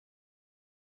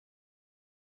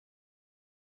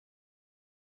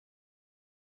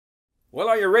Well,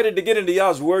 are you ready to get into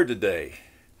Yah's Word today?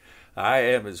 I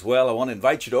am as well. I want to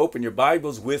invite you to open your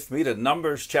Bibles with me to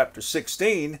Numbers chapter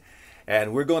 16,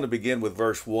 and we're going to begin with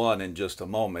verse 1 in just a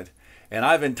moment. And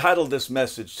I've entitled this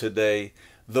message today,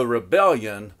 The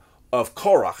Rebellion of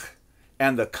Korach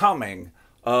and the Coming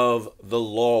of the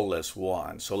Lawless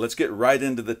One. So let's get right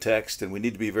into the text, and we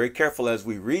need to be very careful as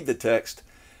we read the text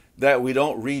that we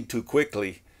don't read too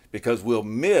quickly, because we'll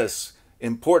miss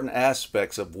important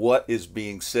aspects of what is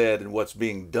being said and what's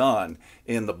being done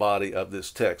in the body of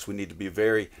this text. We need to be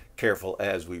very careful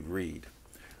as we read.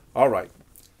 All right,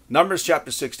 Numbers chapter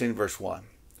 16, verse 1.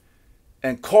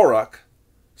 And Korach,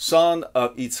 son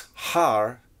of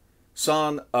Itzhar,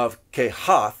 son of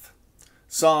Kehath,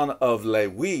 son of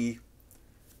Lewi,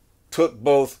 took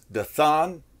both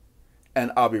Dathan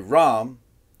and Abiram,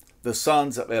 the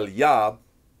sons of Eliab,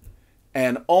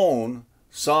 and On,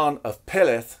 son of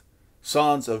Peleth,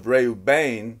 sons of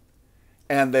Reuben,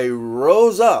 and they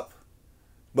rose up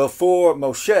before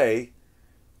Moshe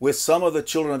with some of the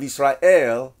children of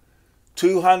Israel,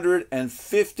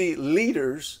 250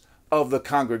 leaders of the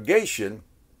congregation,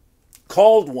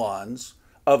 called ones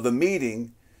of the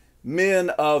meeting, men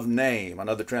of name.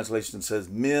 Another translation says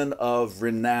men of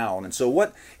renown. And so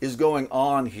what is going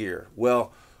on here?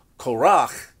 Well,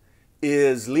 Qorach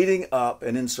is leading up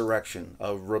an insurrection,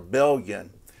 a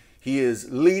rebellion. He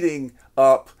is leading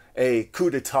up a coup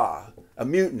d'etat, a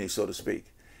mutiny, so to speak.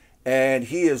 And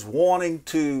he is wanting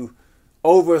to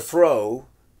overthrow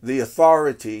the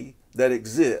authority that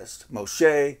exists,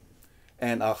 Moshe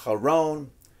and Aharon,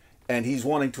 and he's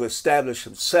wanting to establish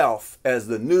himself as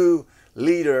the new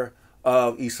leader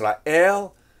of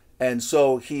Israel. And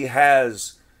so he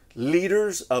has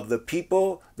leaders of the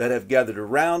people that have gathered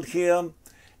around him,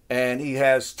 and he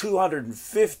has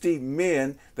 250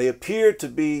 men. They appear to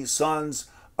be sons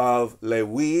of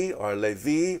Levi or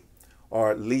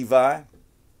Levi,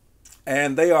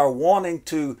 and they are wanting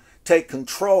to take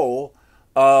control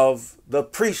of the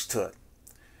priesthood.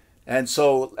 And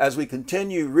so as we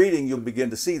continue reading, you'll begin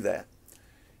to see that.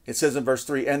 It says in verse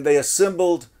 3, and they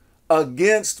assembled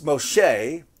against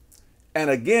Moshe and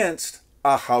against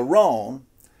Aharon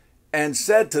and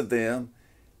said to them,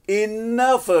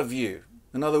 enough of you.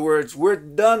 In other words, we're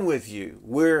done with you.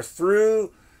 We're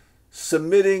through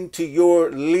submitting to your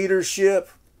leadership.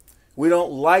 We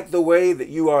don't like the way that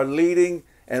you are leading,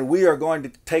 and we are going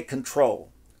to take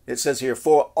control. It says here,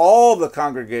 for all the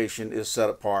congregation is set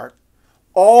apart,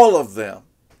 all of them,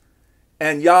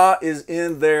 and Yah is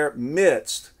in their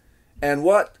midst. And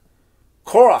what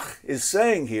Korach is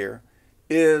saying here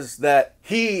is that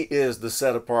he is the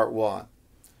set apart one,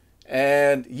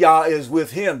 and Yah is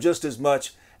with him just as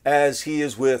much as he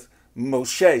is with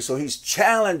Moshe. So he's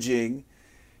challenging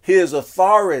his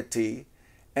authority,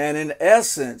 and in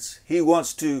essence, he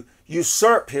wants to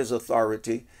usurp his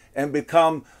authority and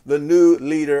become the new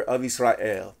leader of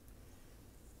Israel.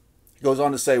 He goes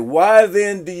on to say, why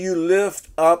then do you lift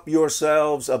up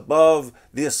yourselves above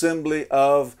the assembly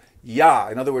of Yah?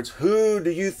 In other words, who do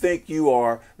you think you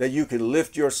are that you can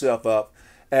lift yourself up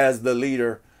as the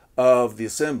leader of the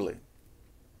assembly?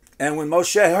 And when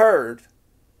Moshe heard,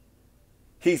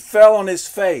 he fell on his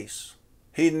face.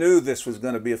 He knew this was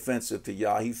going to be offensive to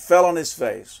Yah. He fell on his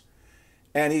face,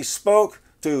 and he spoke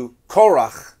to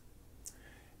Qorach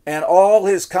and all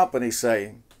his company,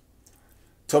 saying,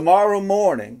 tomorrow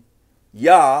morning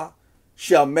Yah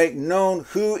shall make known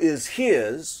who is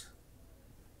his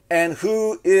and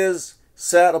who is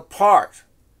set apart,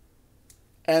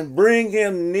 and bring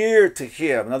him near to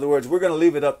him. In other words, we're going to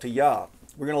leave it up to Yah.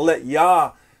 We're going to let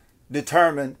Yah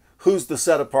determine who's the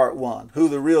set apart one, who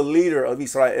the real leader of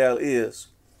Israel is.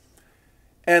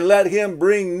 And let him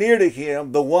bring near to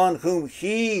him the one whom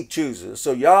he chooses.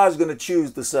 So Yah is going to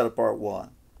choose the set apart one.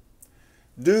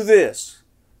 Do this,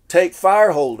 take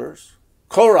fire holders,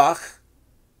 Qorach,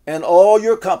 and all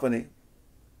your company,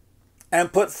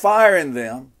 and put fire in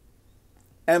them,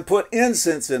 and put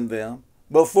incense in them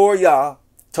before Yah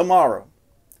tomorrow.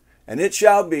 And it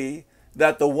shall be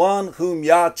that the one whom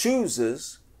Yah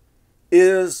chooses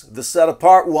is the set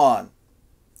apart one.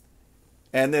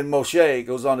 And then Moshe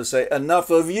goes on to say, enough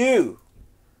of you,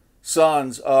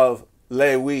 sons of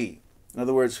Lewi. In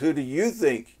other words, who do you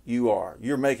think you are?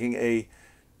 You're making a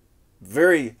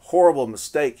very horrible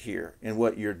mistake here in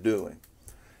what you're doing.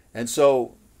 And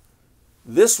so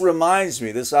this reminds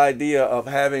me, this idea of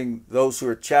having those who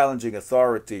are challenging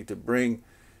authority to bring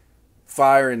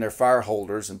fire in their fire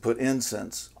holders and put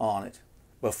incense on it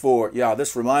before. Yeah,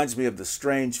 this reminds me of the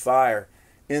strange fire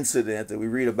incident that we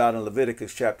read about in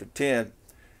Leviticus chapter 10,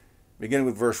 beginning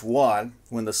with verse 1,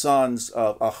 when the sons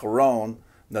of Aharon,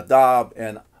 Nadab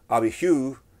and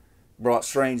Abihu, brought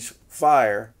strange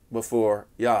fire before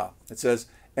Yah. It says,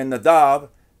 and Nadab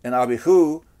and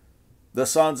Abihu, the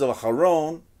sons of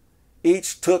Aaron,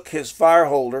 each took his fire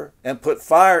holder and put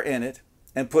fire in it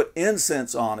and put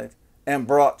incense on it and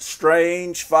brought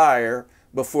strange fire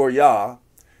before Yah,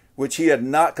 which he had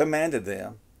not commanded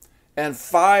them. And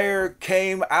fire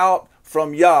came out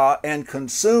from Yah and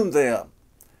consumed them,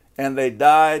 and they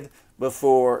died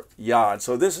before Yah.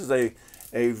 So this is a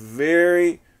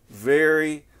very,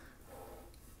 very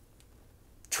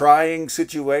trying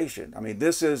situation. I mean,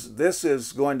 this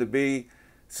is going to be,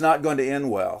 it's not going to end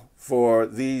well for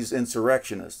these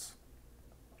insurrectionists.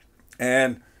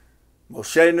 And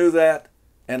Moshe knew that,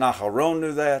 and Aharon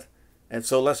knew that. And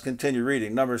so let's continue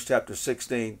reading. Numbers chapter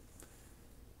 16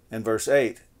 and verse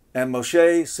 8. And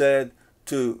Moshe said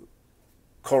to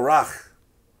Qorach,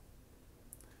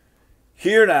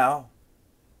 hear now,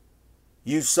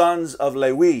 you sons of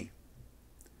Levi,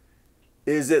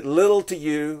 is it little to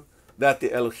you that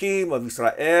the Elohim of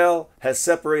Israel has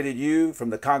separated you from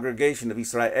the congregation of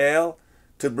Israel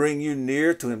to bring you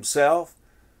near to himself,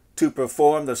 to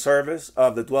perform the service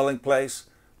of the dwelling place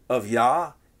of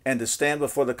Yah, and to stand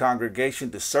before the congregation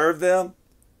to serve them,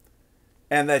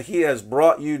 and that he has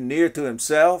brought you near to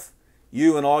himself,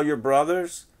 you and all your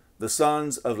brothers, the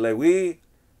sons of Levi,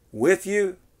 with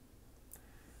you?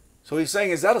 So he's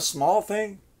saying, is that a small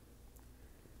thing?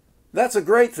 That's a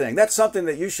great thing. That's something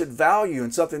that you should value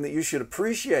and something that you should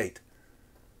appreciate.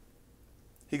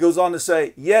 He goes on to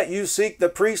say, yet you seek the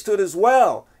priesthood as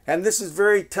well. And this is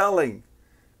very telling,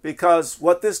 because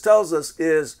what this tells us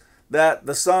is that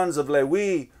the sons of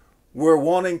Levi were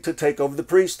wanting to take over the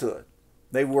priesthood.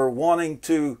 They were wanting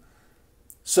to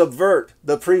subvert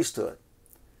the priesthood.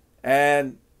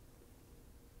 And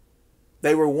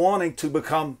they were wanting to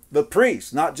become the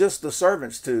priests, not just the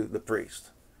servants to the priest.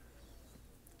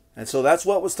 And so that's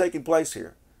what was taking place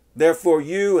here. Therefore,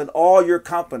 you and all your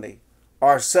company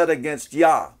are set against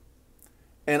Yah.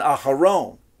 And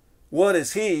Aharon, what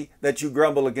is he that you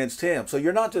grumble against him? So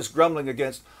you're not just grumbling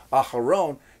against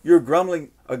Aharon, you're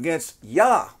grumbling against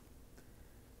Yah.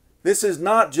 This is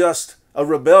not just a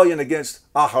rebellion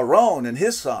against Aharon and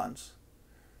his sons.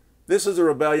 This is a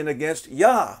rebellion against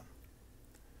Yah.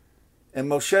 And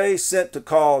Moshe sent to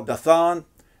call Dathan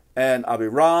and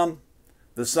Abiram,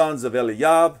 the sons of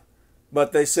Eliab,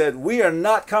 but they said, we are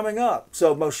not coming up.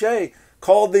 So Moshe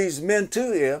called these men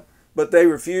to him, but they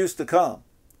refused to come.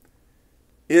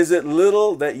 Is it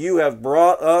little that you have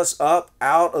brought us up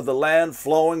out of the land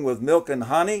flowing with milk and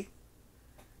honey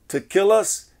to kill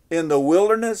us in the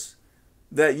wilderness,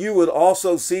 that you would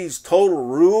also seize total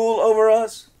rule over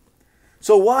us?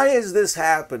 So why is this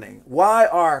happening? Why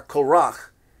are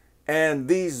Korach and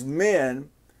these men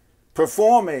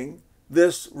performing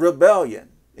this rebellion,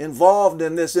 involved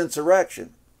in this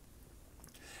insurrection?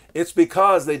 It's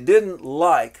because they didn't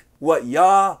like what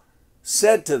Yah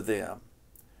said to them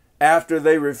after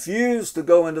they refused to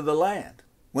go into the land,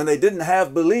 when they didn't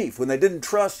have belief, when they didn't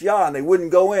trust Yah and they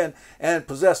wouldn't go in and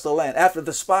possess the land. After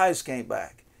the spies came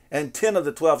back, and 10 of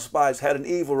the 12 spies had an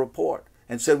evil report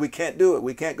and said, we can't do it,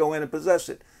 we can't go in and possess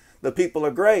it. The people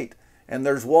are great, and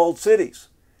there's walled cities.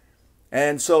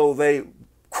 And so they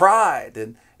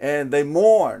cried and they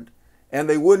mourned, and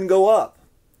they wouldn't go up.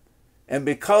 And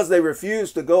because they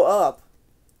refused to go up,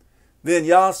 then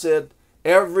Yah said,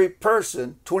 every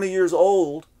person 20 years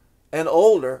old and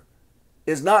older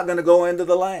is not going to go into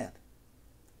the land.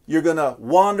 You're going to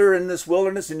wander in this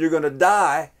wilderness, and you're going to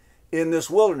die in this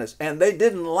wilderness. And they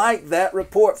didn't like that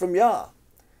report from Yah.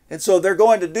 And so they're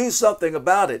going to do something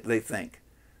about it, they think.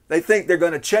 They think they're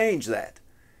going to change that.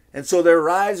 And so they're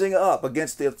rising up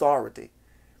against the authority.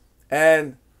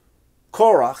 And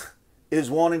Korach is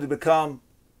wanting to become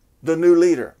the new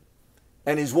leader.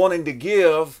 And he's wanting to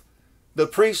give the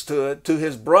priesthood to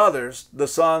his brothers, the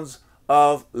sons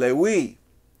of Levi.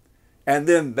 And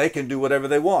then they can do whatever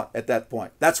they want at that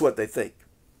point. That's what they think.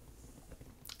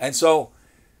 And so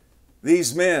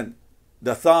these men,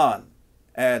 Dathan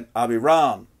and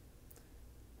Abiram,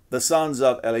 the sons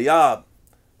of Eliab,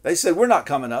 they said, we're not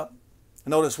coming up.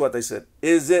 Notice what they said.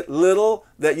 Is it little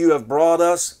that you have brought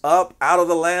us up out of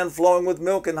the land flowing with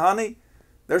milk and honey?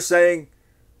 They're saying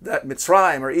that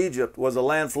Mitzrayim, or Egypt, was a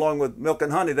land flowing with milk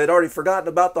and honey. They'd already forgotten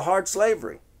about the hard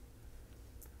slavery.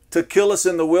 To kill us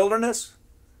in the wilderness,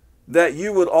 that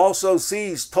you would also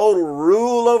seize total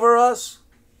rule over us?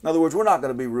 In other words, we're not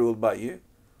going to be ruled by you.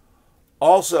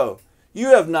 Also, you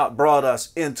have not brought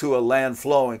us into a land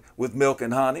flowing with milk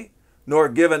and honey, nor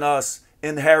given us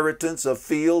inheritance of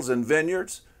fields and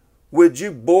vineyards. Would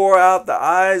you bore out the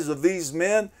eyes of these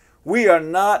men? We are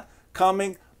not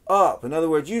coming up. In other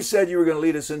words, you said you were going to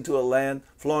lead us into a land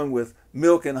flowing with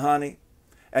milk and honey,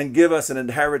 and give us an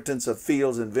inheritance of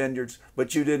fields and vineyards,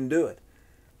 but you didn't do it.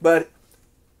 But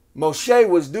Moshe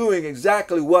was doing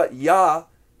exactly what Yah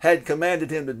had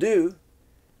commanded him to do.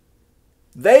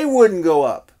 They wouldn't go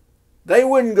up. They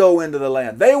wouldn't go into the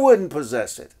land. They wouldn't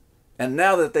possess it. And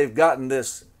now that they've gotten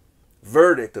this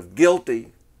verdict of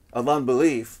guilty of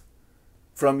unbelief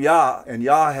from Yah, and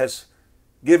Yah has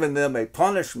given them a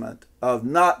punishment of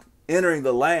not entering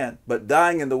the land, but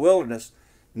dying in the wilderness,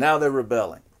 now they're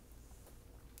rebelling.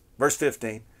 Verse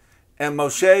 15, and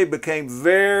Moshe became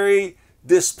very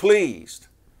displeased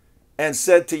and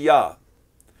said to Yah,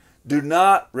 do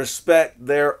not respect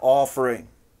their offering.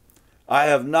 I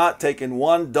have not taken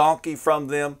one donkey from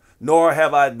them, nor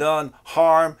have I done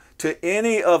harm to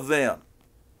any of them.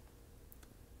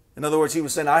 In other words, he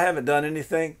was saying, I haven't done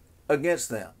anything against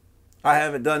them. I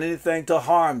haven't done anything to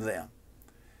harm them.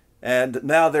 And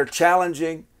now they're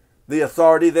challenging the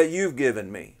authority that you've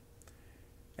given me.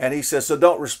 And he says, so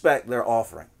don't respect their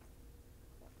offering.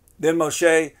 Then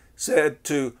Moshe said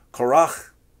to Qorach,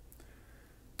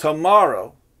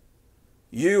 tomorrow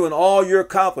you and all your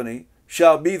company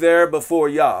shall be there before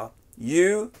Yah,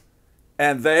 you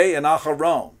and they and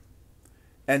Aharon,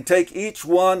 and take each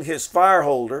one his fire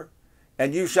holder,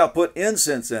 and you shall put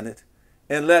incense in it,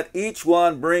 and let each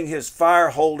one bring his fire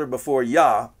holder before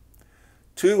Yah,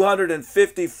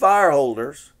 250 fire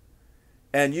holders,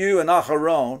 and you and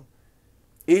Aharon,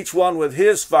 each one with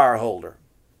his fire holder.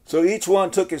 So each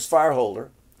one took his fire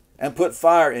holder and put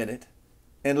fire in it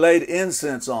and laid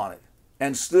incense on it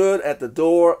and stood at the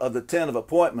door of the tent of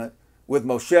appointment with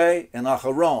Moshe and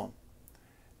Aharon.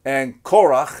 And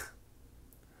Korach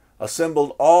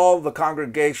assembled all the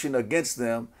congregation against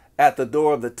them at the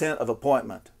door of the tent of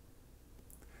appointment.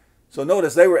 So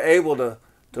notice they were able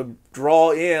to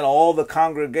draw in all the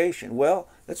congregation. Well,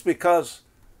 that's because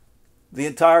the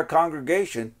entire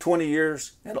congregation, 20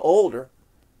 years and older,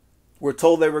 were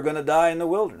told they were going to die in the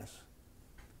wilderness.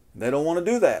 They don't want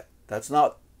to do that. That's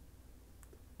not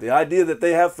the idea that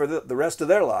they have for the rest of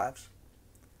their lives.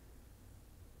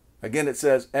 Again, it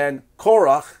says, and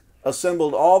Korach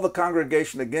assembled all the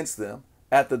congregation against them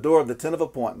at the door of the tent of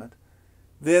appointment.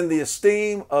 Then the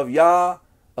esteem of Yah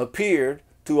appeared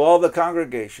to all the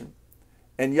congregation,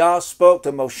 and Yah spoke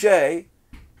to Moshe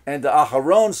and to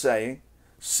Aharon, saying,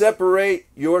 separate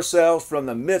yourselves from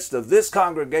the midst of this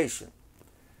congregation,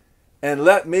 and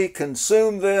let me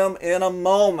consume them in a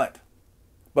moment.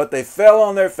 But they fell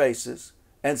on their faces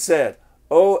and said,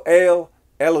 O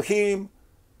Elohim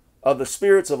of the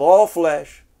spirits of all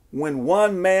flesh, when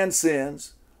one man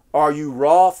sins, are you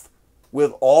wroth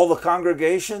with all the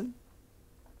congregation?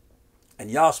 And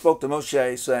Yah spoke to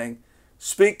Moshe, saying,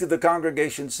 speak to the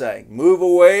congregation, saying, move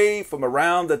away from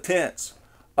around the tents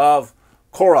of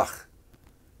Qorach,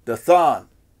 Dathan,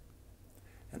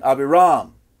 and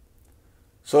Abiram.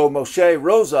 So Moshe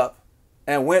rose up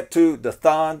and went to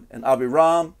Dathan and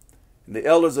Abiram, and the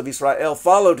elders of Israel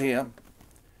followed him,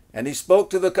 and he spoke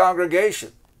to the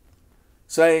congregation,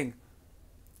 saying,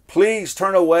 please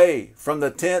turn away from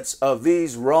the tents of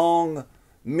these wrong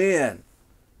men.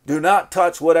 Do not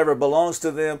touch whatever belongs to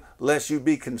them, lest you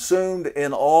be consumed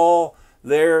in all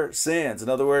their sins. In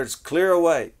other words, clear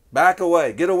away, back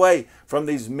away, get away from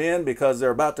these men because they're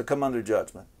about to come under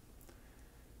judgment.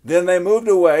 Then they moved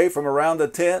away from around the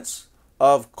tents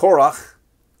of Korach,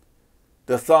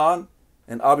 Dathan,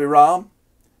 and Abiram.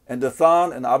 And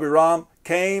Dathan and Abiram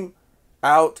came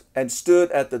out and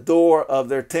stood at the door of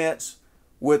their tents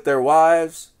with their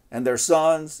wives and their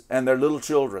sons and their little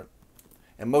children.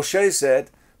 And Moshe said,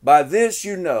 by this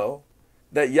you know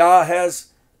that Yah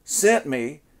has sent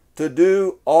me to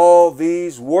do all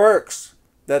these works,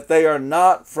 that they are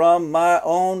not from my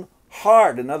own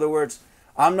heart. In other words,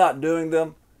 I'm not doing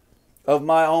them of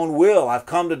my own will. I've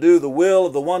come to do the will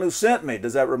of the one who sent me.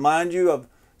 Does that remind you of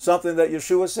something that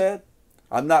Yeshua said?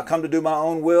 I've not come to do my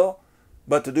own will,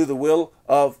 but to do the will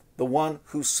of the one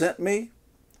who sent me.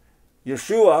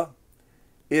 Yeshua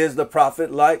is the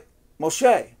prophet like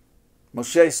Moshe.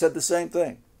 Moshe said the same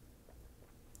thing.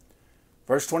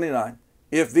 Verse 29,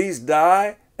 if these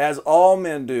die as all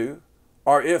men do,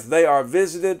 or if they are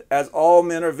visited as all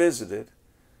men are visited,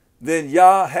 then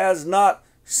Yah has not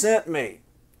sent me.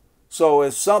 So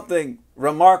if something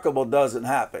remarkable doesn't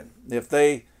happen, if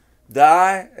they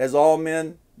die as all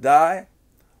men die,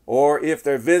 or if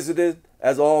they're visited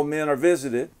as all men are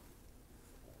visited,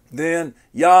 then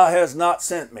Yah has not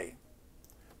sent me.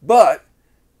 But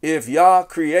if Yah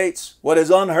creates what is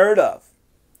unheard of,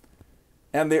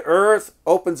 and the earth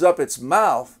opens up its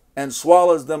mouth and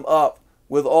swallows them up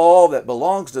with all that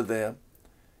belongs to them,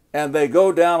 and they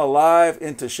go down alive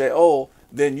into Sheol,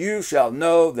 then you shall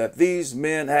know that these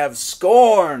men have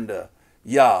scorned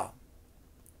Yah.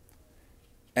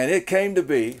 And it came to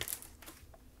be,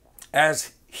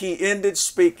 as he ended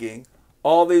speaking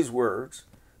all these words,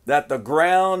 that the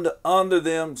ground under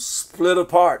them split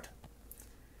apart,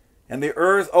 and the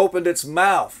earth opened its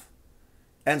mouth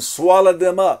and swallowed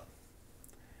them up,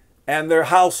 and their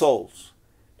households,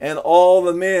 and all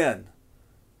the men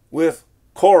with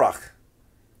Qorach,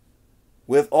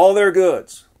 with all their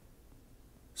goods.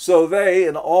 So they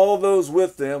and all those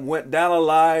with them went down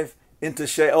alive into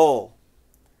Sheol,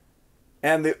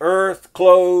 and the earth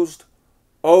closed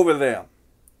over them,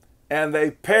 and they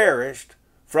perished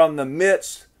from the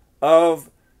midst of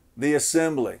the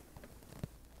assembly.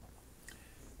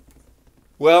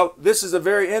 Well, this is a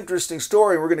very interesting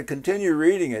story. We're going to continue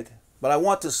reading it, but I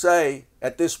want to say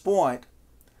at this point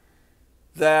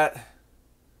that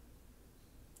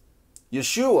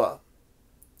Yeshua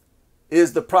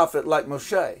is the prophet like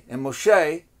Moshe, and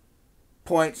Moshe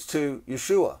points to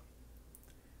Yeshua.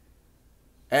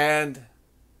 And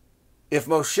if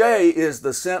Moshe is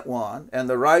the sent one and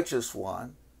the righteous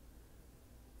one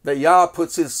that Yah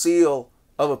puts his seal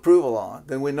of approval on,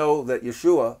 then we know that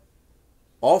Yeshua,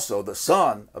 also the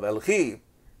son of Elohim,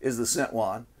 is the sent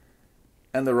one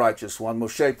and the righteous one.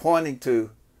 Moshe pointing to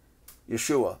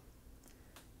Yeshua.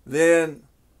 Then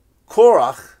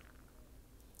Korach,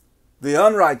 the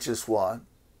unrighteous one,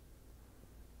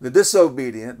 the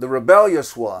disobedient, the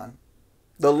rebellious one,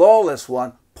 the lawless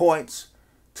one, points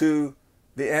to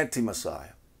the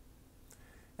anti-Messiah.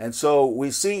 And so we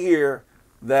see here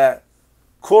that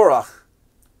Korach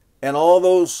and all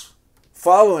those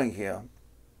following him,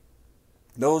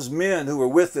 those men who were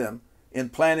with him in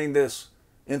planning this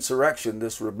insurrection,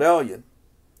 this rebellion,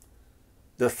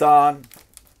 Dathan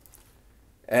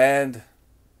and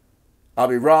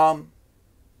Abiram,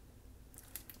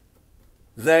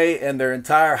 they and their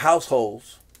entire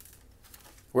households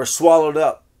were swallowed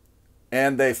up,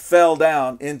 and they fell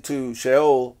down into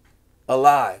Sheol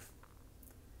alive.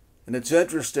 And it's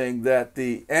interesting that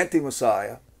the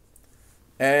anti-Messiah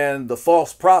and the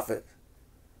false prophet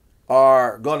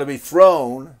are going to be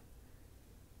thrown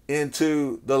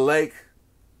into the lake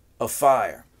of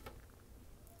fire.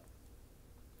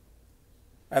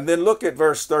 And then look at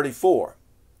verse 34.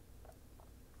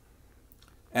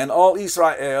 And all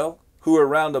Israel who were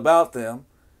round about them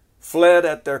fled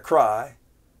at their cry,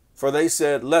 for they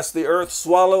said, lest the earth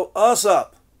swallow us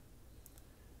up.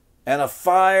 And a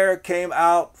fire came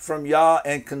out from Yah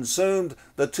and consumed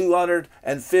the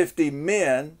 250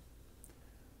 men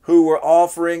who were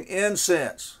offering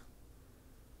incense.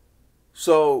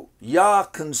 So Yah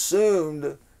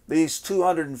consumed these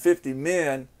 250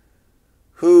 men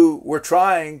who were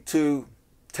trying to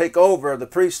take over the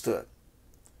priesthood.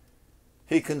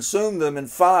 He consumed them in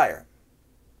fire.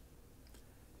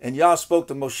 And Yah spoke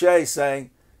to Moshe,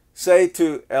 saying, say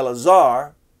to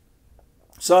Eleazar,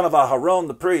 son of Aharon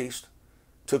the priest,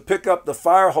 to pick up the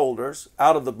fire holders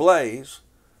out of the blaze,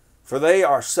 for they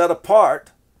are set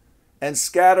apart, and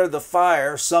scatter the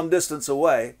fire some distance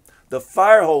away, the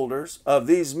fire holders of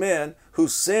these men who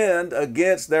sinned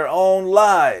against their own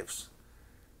lives.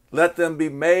 Let them be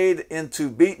made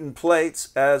into beaten plates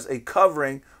as a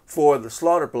covering for the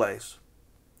slaughter place,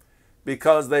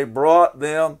 because they brought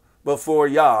them before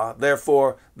Yah,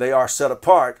 therefore they are set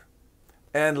apart.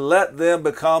 And let them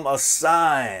become a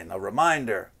sign, a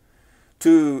reminder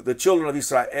to the children of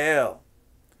Israel.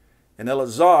 And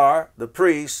Eleazar, the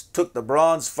priest, took the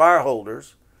bronze fire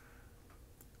holders,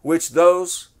 which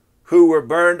those who were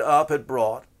burned up had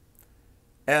brought,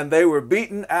 and they were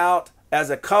beaten out as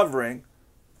a covering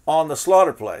on the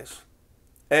slaughter place,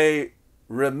 a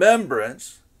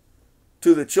remembrance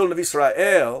to the children of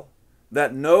Israel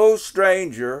that no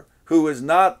stranger who is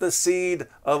not the seed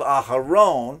of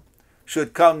Aharon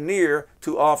should come near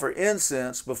to offer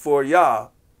incense before Yah,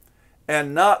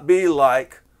 and not be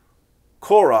like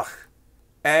Korach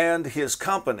and his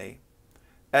company,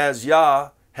 as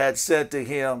Yah had said to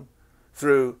him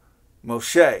through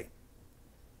Moshe.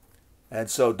 And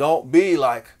so don't be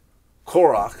like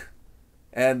Korach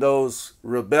and those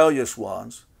rebellious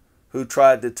ones who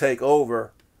tried to take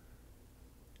over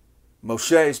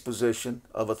Moshe's position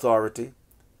of authority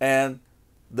and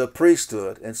the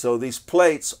priesthood. And so these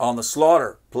plates on the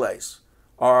slaughter place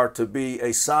are to be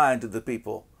a sign to the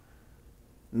people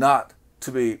not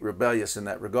to be rebellious in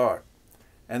that regard.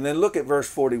 And then look at verse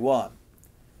 41.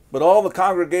 But all the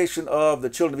congregation of the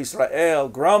children of Israel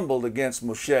grumbled against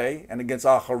Moshe and against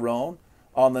Aharon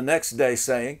on the next day,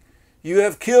 saying, you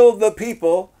have killed the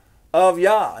people of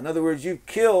Yah. In other words, you've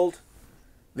killed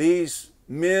these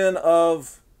men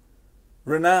of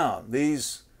renown,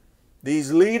 these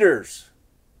leaders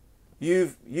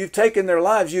You've taken their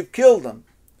lives, you've killed them.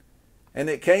 And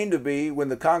it came to be when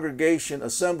the congregation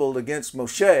assembled against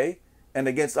Moshe and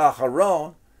against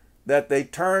Aharon that they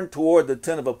turned toward the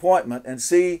tent of appointment, and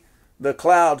see, the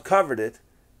cloud covered it,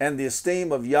 and the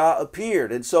esteem of Yah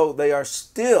appeared. And so they are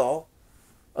still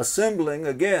assembling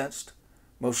against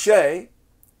Moshe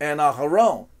and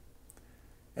Aharon.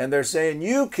 And they're saying,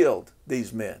 you killed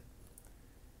these men.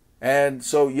 And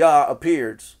so Yah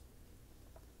appears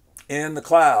in the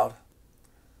cloud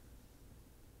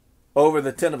over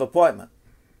the tent of appointment.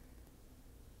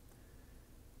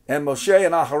 And Moshe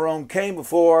and Aharon came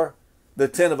before the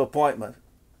tent of appointment.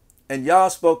 And Yah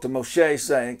spoke to Moshe,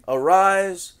 saying,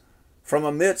 arise from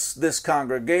amidst this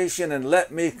congregation, and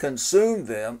let me consume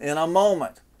them in a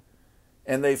moment.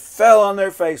 And they fell on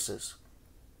their faces.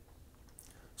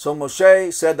 So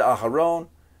Moshe said to Aharon,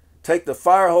 take the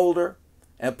fire holder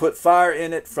and put fire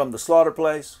in it from the slaughter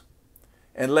place,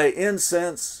 and lay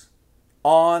incense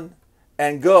on,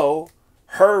 and go,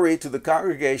 hurry to the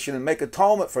congregation and make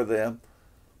atonement for them,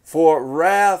 for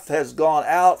wrath has gone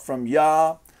out from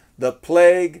Yah, the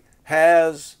plague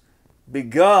has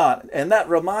begun. And that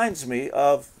reminds me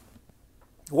of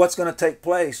what's going to take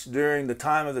place during the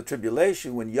time of the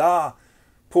tribulation, when Yah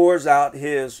pours out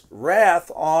his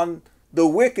wrath on the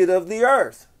wicked of the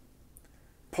earth.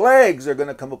 Plagues are going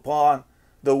to come upon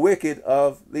the wicked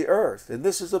of the earth. And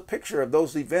this is a picture of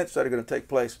those events that are going to take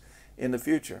place in the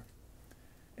future.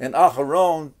 And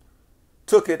Aharon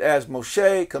took it as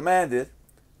Moshe commanded,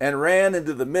 and ran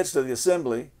into the midst of the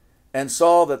assembly, and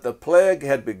saw that the plague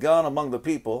had begun among the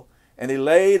people. And he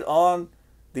laid on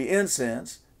the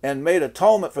incense, and made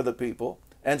atonement for the people,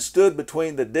 and stood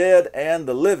between the dead and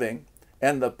the living,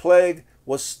 and the plague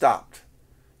was stopped.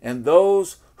 And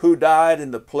those who died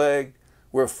in the plague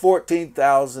were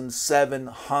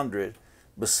 14,700,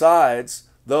 besides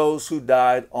those who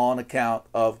died on account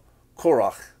of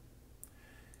Qorach.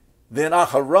 Then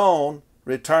Aharon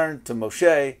returned to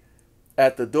Moshe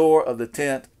at the door of the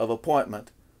tent of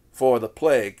appointment, for the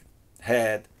plague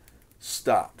had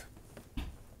stopped.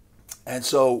 And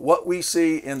so what we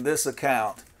see in this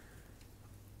account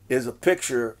is a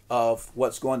picture of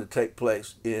what's going to take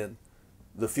place in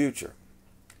the future.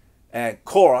 And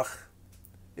Korach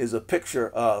is a picture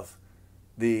of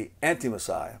the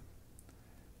anti-Messiah.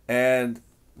 And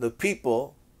the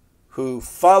people who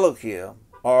follow him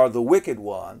are the wicked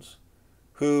ones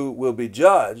who will be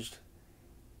judged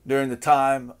during the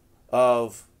time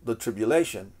of the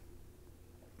tribulation.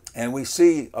 And we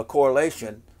see a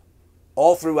correlation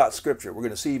all throughout Scripture. We're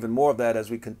going to see even more of that as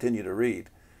we continue to read.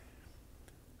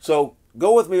 So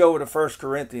go with me over to 1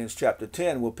 Corinthians chapter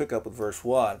 10. We'll pick up with verse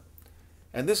 1.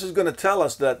 And this is going to tell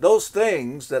us that those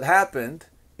things that happened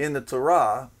in the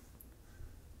Torah,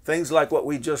 things like what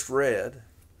we just read,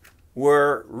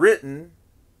 were written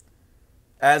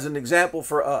as an example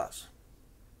for us,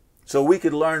 so we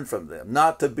could learn from them,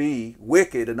 not to be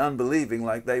wicked and unbelieving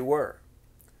like they were.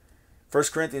 1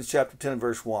 Corinthians chapter 10,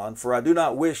 verse 1, for I do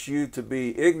not wish you to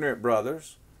be ignorant,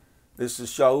 brothers, this is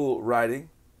Shaul writing,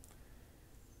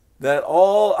 that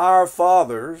all our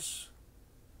fathers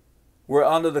were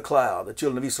under the cloud, the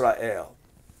children of Israel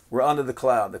were under the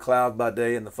cloud by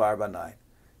day and the fire by night,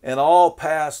 and all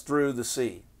passed through the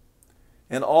sea,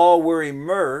 and all were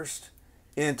immersed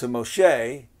into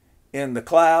Moshe in the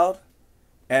cloud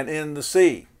and in the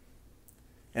sea,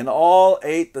 and all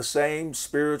ate the same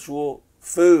spiritual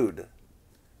food,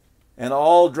 and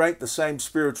all drank the same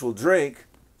spiritual drink,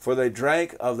 for they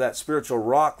drank of that spiritual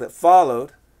rock that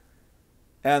followed,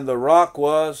 and the rock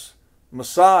was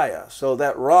Messiah. So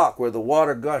that rock where the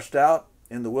water gushed out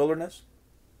in the wilderness,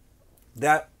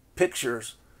 that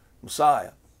pictures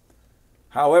Messiah.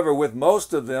 However, with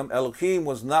most of them, Elohim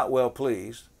was not well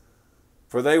pleased,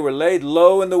 for they were laid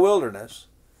low in the wilderness,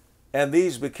 and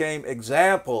these became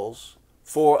examples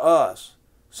for us,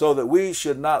 so that we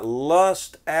should not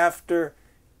lust after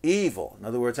evil. In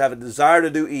other words, have a desire to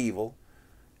do evil,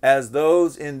 as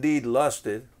those indeed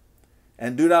lusted,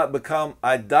 and do not become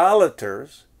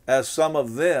idolaters, as some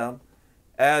of them,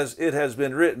 as it has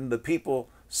been written, the people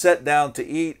sat down to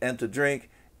eat and to drink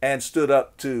and stood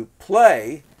up to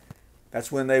play.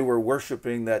 That's when they were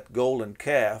worshiping that golden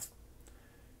calf.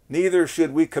 Neither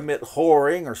should we commit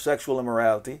whoring or sexual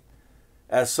immorality,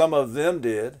 as some of them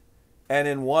did, and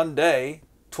in one day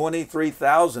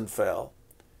 23,000 fell.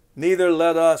 Neither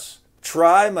let us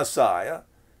try Messiah,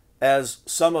 as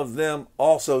some of them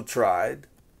also tried,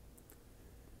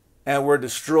 and were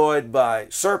destroyed by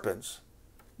serpents.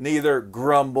 Neither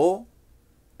grumble,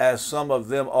 as some of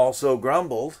them also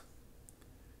grumbled,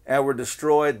 and were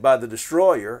destroyed by the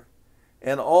destroyer.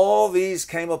 And all these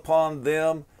came upon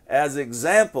them as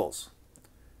examples,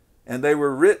 and they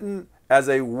were written as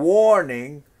a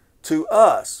warning to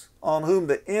us, on whom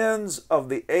the ends of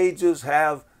the ages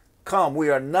have come. We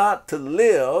are not to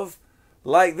live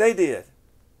like they did.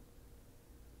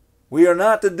 We are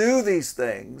not to do these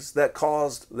things that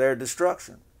caused their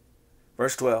destruction.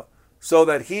 Verse 12, so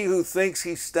that he who thinks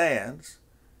he stands,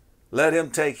 let him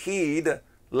take heed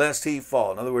lest he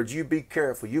fall. In other words, you be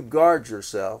careful, you guard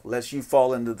yourself, lest you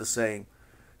fall into the same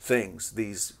things,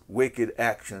 these wicked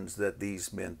actions that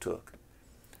these men took.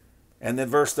 And then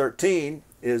verse 13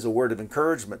 is a word of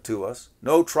encouragement to us.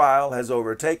 No trial has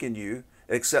overtaken you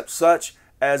except such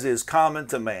as is common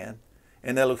to man,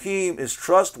 and Elohim is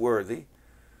trustworthy,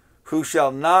 who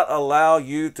shall not allow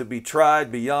you to be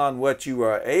tried beyond what you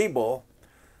are able,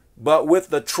 but with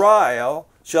the trial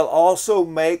shall also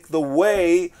make the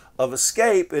way of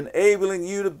escape, enabling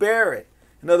you to bear it.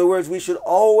 In other words, we should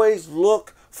always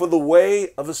look for the way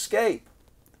of escape,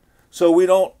 so we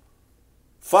don't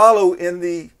follow in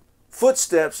the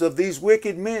footsteps of these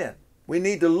wicked men. We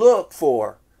need to look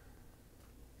for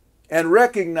and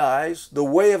recognize the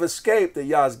way of escape that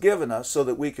Yah has given us, so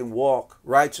that we can walk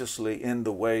righteously in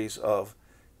the ways of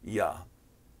Yah.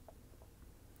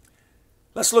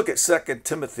 Let's look at 2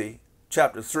 Timothy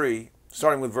chapter 3,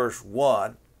 starting with verse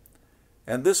 1.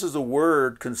 And this is a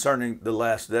word concerning the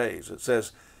last days. It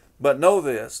says, but know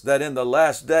this, that in the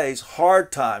last days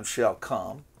hard times shall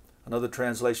come. Another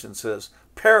translation says,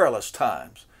 perilous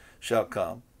times shall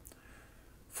come.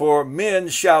 For men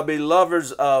shall be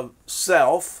lovers of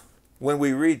self. When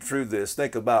we read through this,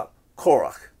 think about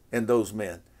Qorach and those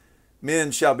men.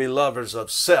 Men shall be lovers of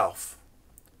self,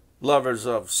 lovers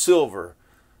of silver,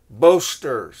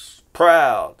 boasters,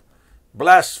 proud,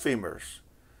 blasphemers,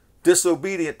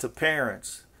 disobedient to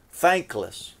parents,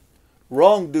 thankless,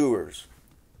 wrongdoers,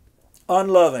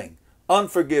 unloving,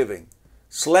 unforgiving,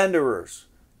 slanderers,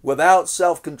 without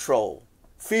self-control,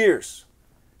 fierce,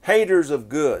 haters of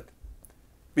good,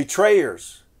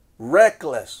 betrayers,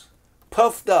 reckless,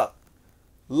 puffed up,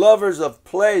 lovers of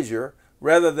pleasure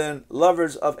rather than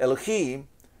lovers of Elohim,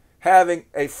 having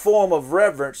a form of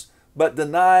reverence but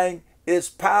denying its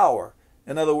power.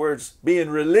 In other words, being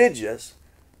religious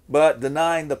but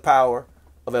denying the power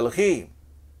of Elohim.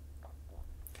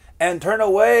 And turn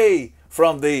away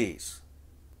from these.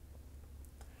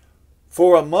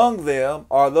 For among them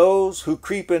are those who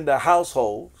creep into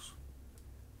households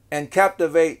and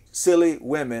captivate silly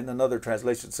women, another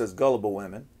translation says gullible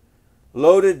women,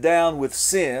 loaded down with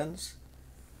sins,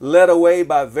 led away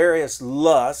by various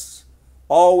lusts,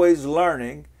 always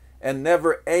learning and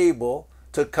never able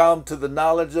to come to the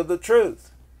knowledge of the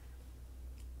truth.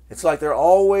 It's like they're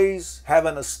always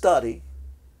having a study,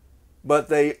 but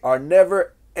they are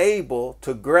never able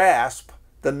to grasp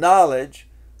the knowledge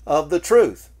of the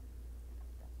truth.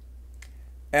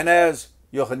 And as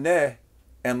Yochanan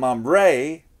and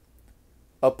Mamre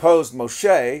opposed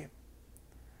Moshe,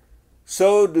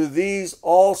 so do these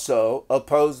also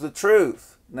oppose the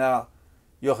truth. Now,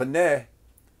 Yochanan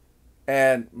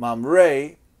and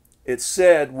Mamre, it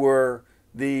said, were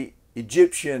the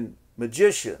Egyptian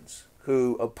magicians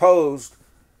who opposed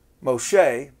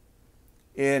Moshe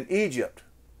in Egypt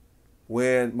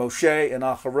when Moshe and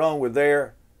Aharon were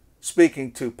there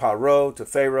speaking to Paro, to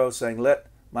Pharaoh, saying, let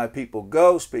my people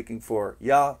go, speaking for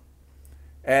Yah,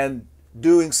 and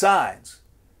doing signs.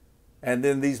 And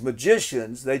then these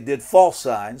magicians, they did false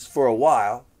signs for a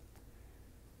while,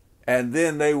 and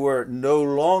then they were no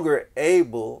longer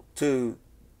able to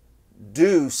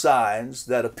do signs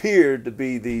that appeared to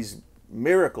be these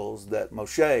miracles that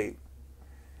Moshe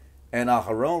and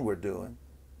Aharon were doing.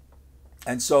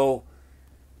 And so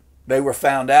they were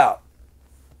found out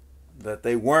that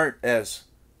they weren't as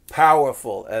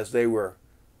powerful as they were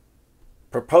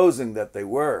proposing that they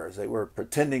were, as they were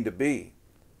pretending to be.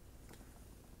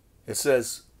 It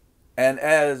says, and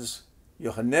as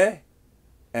Yochanan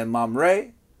and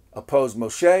Mamre opposed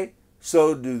Moshe,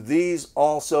 so do these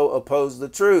also oppose the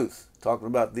truth. Talking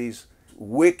about these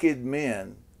wicked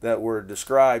men that were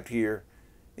described here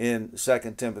in 2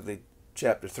 Timothy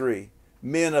chapter 3.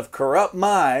 Men of corrupt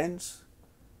minds,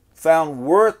 found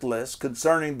worthless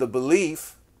concerning the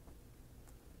belief,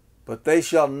 but they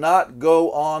shall not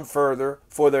go on further,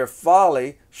 for their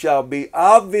folly shall be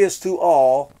obvious to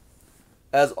all,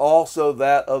 as also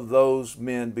that of those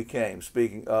men became.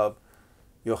 Speaking of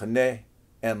Yochanan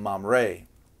and Mamre.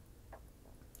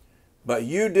 But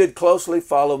you did closely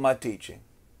follow my teaching,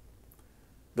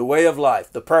 the way of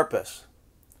life, the purpose,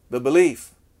 the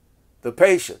belief, the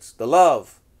patience, the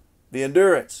love, the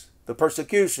endurance, the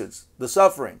persecutions, the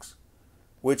sufferings,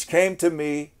 which came to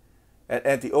me at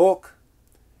Antioch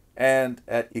and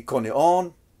at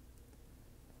Iconion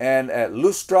and at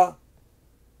Lystra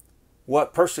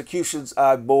what persecutions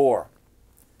I bore.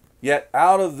 Yet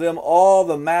out of them all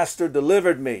the Master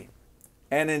delivered me.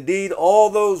 And indeed all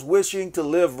those wishing to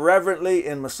live reverently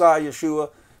in Messiah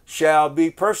Yeshua shall be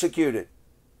persecuted.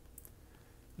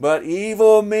 But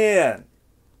evil men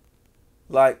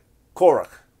like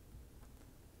Qorach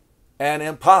and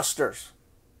impostors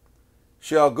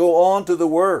shall go on to the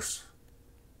worse,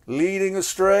 leading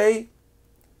astray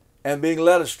and being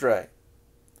led astray.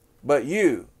 But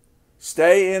you,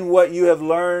 stay in what you have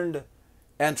learned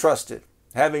and trusted,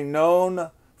 having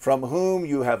known from whom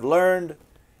you have learned,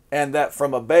 and that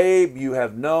from a babe you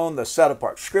have known the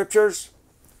set-apart scriptures,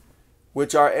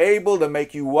 which are able to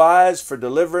make you wise for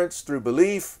deliverance through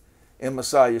belief in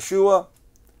Messiah Yeshua.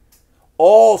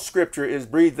 All scripture is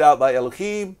breathed out by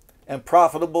Elohim and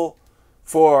profitable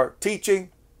for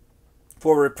teaching,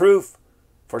 for reproof,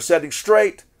 for setting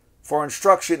straight, for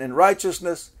instruction in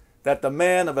righteousness, that the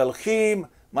man of Elohim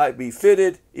might be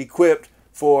fitted, equipped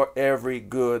for every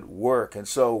good work. And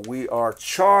so we are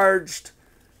charged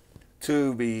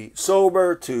to be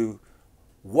sober, to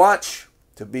watch,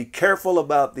 to be careful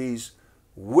about these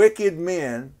wicked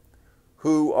men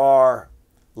who are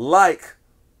like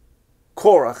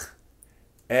Korach,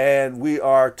 and we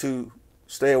are to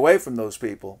stay away from those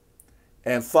people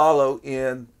and follow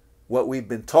in what we've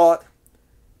been taught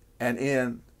and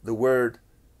in the word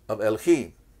of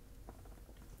Elohim.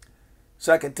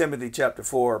 2 Timothy chapter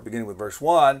 4, beginning with verse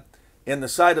 1, in the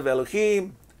sight of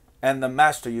Elohim and the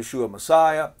Master Yeshua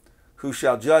Messiah, who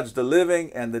shall judge the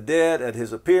living and the dead at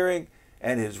his appearing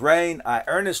and his reign, I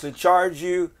earnestly charge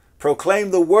you,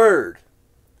 proclaim the word.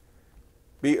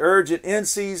 Be urgent in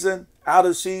season, out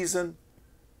of season,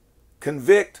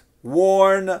 convict,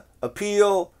 warn,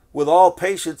 appeal with all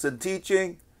patience and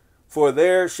teaching, for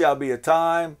there shall be a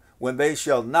time when they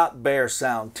shall not bear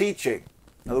sound teaching.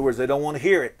 In other words, they don't want to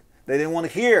hear it. They didn't want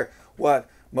to hear what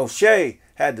Moshe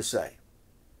had to say.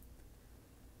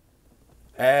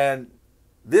 And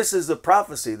this is the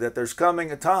prophecy that there's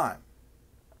coming a time,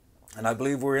 and I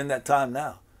believe we're in that time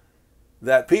now,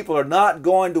 that people are not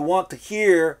going to want to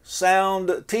hear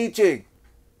sound teaching,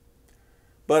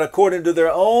 but according to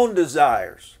their own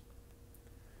desires,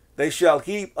 they shall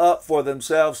heap up for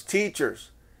themselves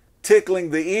teachers, tickling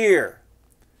the ear,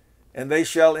 and they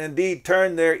shall indeed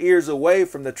turn their ears away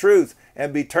from the truth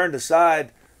and be turned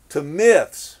aside to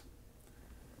myths.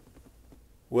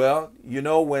 Well, you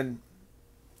know, when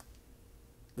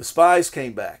the spies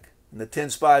came back and the 10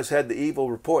 spies had the evil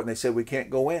report and they said, we can't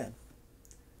go in.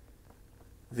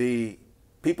 The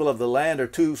people of the land are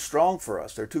too strong for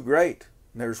us. They're too great.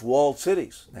 And there's walled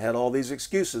cities. They had all these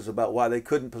excuses about why they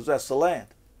couldn't possess the land.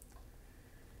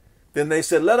 Then they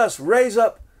said, let us raise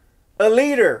up a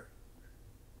leader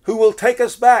who will take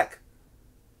us back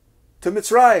to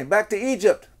Mitzrayim, back to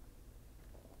Egypt.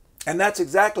 And that's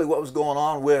exactly what was going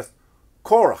on with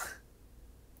Korach.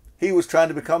 He was trying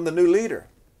to become the new leader.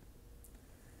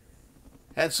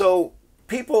 And so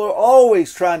people are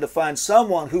always trying to find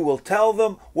someone who will tell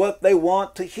them what they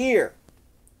want to hear.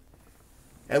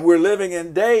 And we're living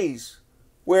in days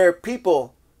where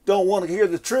people don't want to hear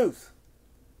the truth.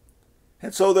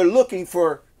 And so they're looking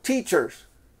for teachers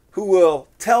who will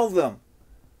tell them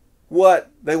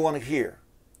what they want to hear,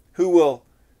 who will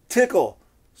tickle,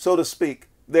 so to speak,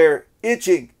 their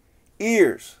itching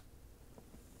ears.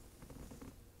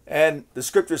 And the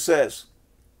scripture says,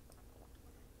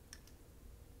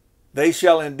 they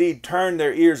shall indeed turn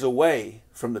their ears away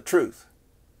from the truth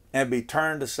and be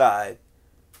turned aside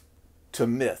to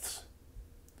myths.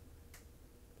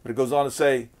 But it goes on to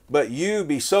say, but you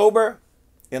be sober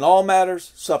in all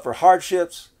matters, suffer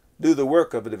hardships, do the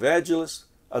work of an evangelist,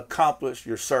 accomplish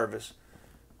your service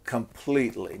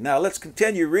completely. Now let's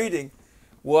continue reading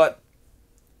what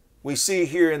we see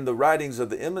here in the writings of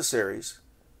the emissaries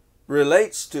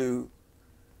relates to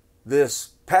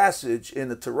this passage in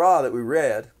the Torah that we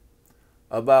read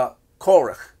about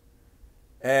Korach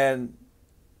and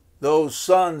those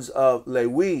sons of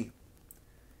Lewi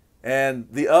and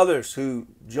the others who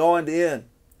joined in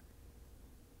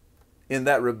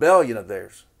that rebellion of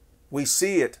theirs. We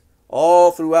see it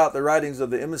all throughout the writings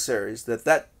of the emissaries that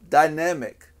that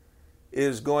dynamic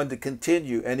is going to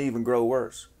continue and even grow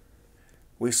worse.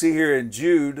 We see here in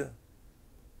Jude,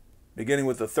 beginning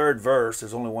with the 3rd verse,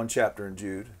 there's only one chapter in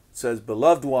Jude, it says,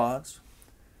 beloved ones,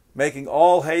 making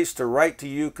all haste to write to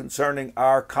you concerning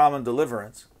our common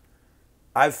deliverance,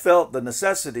 I've felt the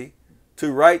necessity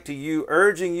to write to you,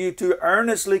 urging you to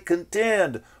earnestly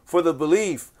contend for the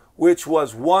belief which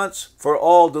was once for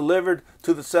all delivered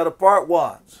to the set-apart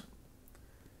ones.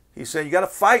 He said, you got to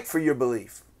fight for your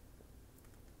belief.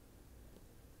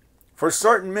 For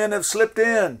certain men have slipped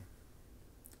in,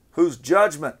 whose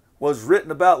judgment was written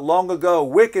about long ago,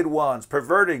 wicked ones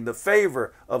perverting the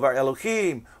favor of our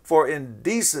Elohim for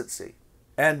indecency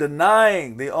and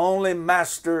denying the only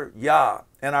Master Yah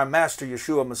and our Master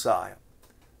Yeshua Messiah.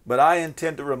 But I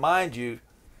intend to remind you,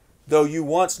 though you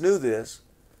once knew this,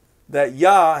 that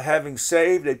Yah, having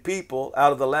saved a people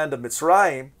out of the land of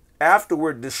Mitzrayim,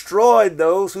 afterward destroyed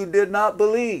those who did not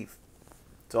believe.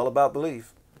 It's all about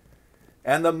belief.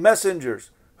 And the messengers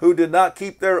who did not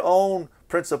keep their own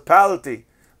principality,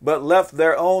 but left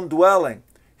their own dwelling,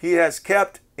 he has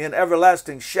kept in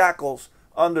everlasting shackles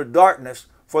under darkness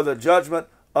for the judgment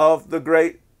of the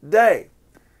great day.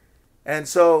 And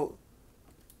so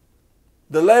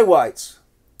the Levites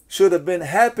should have been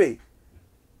happy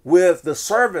with the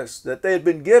service that they had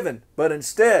been given, but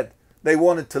instead they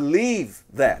wanted to leave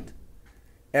that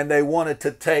and they wanted to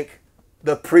take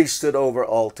the priesthood over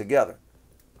altogether.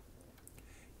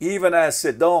 Even as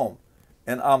Sodom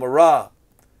and Amorah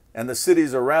and the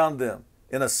cities around them,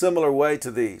 in a similar way to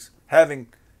these, having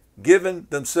given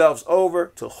themselves over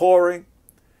to whoring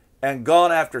and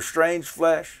gone after strange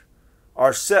flesh,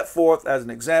 are set forth as an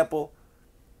example,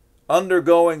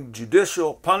 undergoing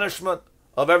judicial punishment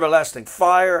of everlasting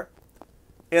fire.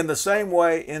 In the same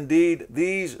way, indeed,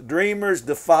 these dreamers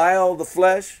defile the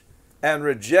flesh and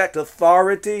reject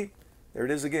authority. There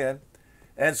it is again.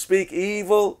 And speak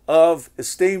evil of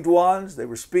esteemed ones. They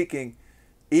were speaking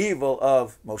evil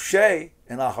of Moshe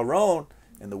and Aharon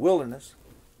in the wilderness.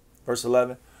 Verse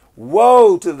 11,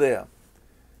 woe to them,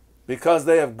 because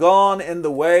they have gone in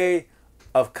the way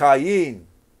of Cain,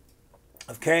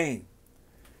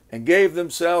 and gave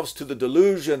themselves to the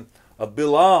delusion of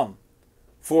Bilam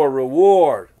for a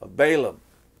reward of Balaam.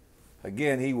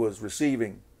 Again, he was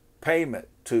receiving payment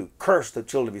to curse the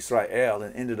children of Israel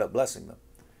and ended up blessing them.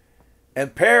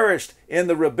 And perished in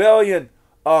the rebellion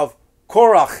of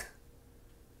Qorach.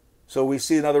 So we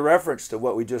see another reference to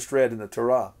what we just read in the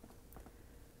Torah.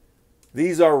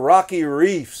 These are rocky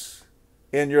reefs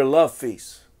in your love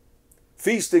feasts,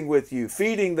 feasting with you,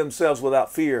 feeding themselves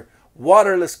without fear,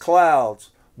 waterless clouds,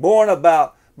 borne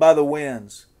about by the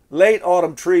winds, late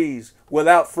autumn trees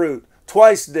without fruit,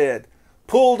 twice dead,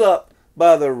 pulled up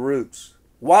by the roots,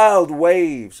 wild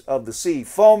waves of the sea,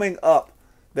 foaming up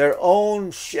their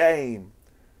own shame,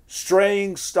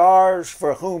 straying stars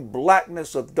for whom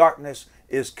blackness of darkness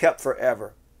is kept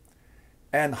forever.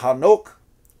 And Hanok,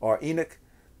 or Enoch,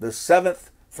 the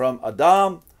seventh from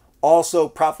Adam, also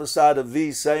prophesied of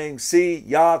these, saying, see,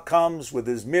 Yah comes with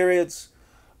his myriads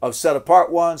of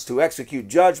set-apart ones to execute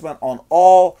judgment on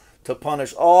all, to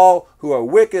punish all who are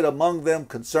wicked among them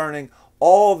concerning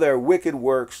all their wicked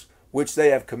works which they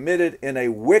have committed in a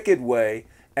wicked way,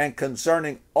 and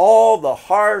concerning all the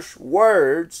harsh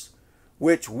words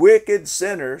which wicked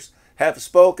sinners have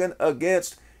spoken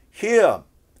against him.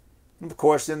 Of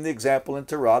course, in the example in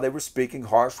Torah, they were speaking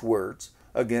harsh words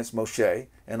against Moshe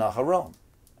and Aharon.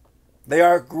 They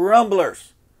are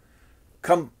grumblers,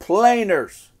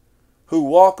 complainers, who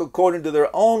walk according to their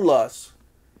own lusts,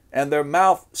 and their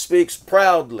mouth speaks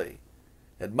proudly,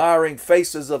 admiring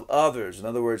faces of others. In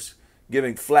other words,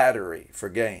 giving flattery for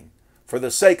gain, for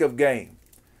the sake of gain.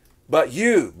 But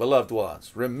you, beloved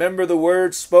ones, remember the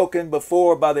words spoken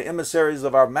before by the emissaries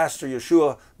of our Master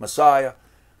Yeshua Messiah,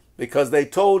 because they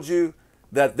told you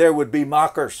that there would be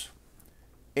mockers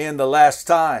in the last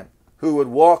time who would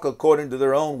walk according to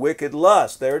their own wicked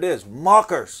lust. There it is,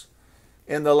 mockers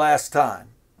in the last time,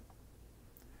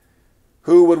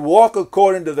 who would walk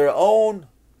according to their own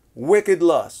wicked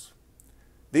lusts.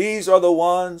 These are the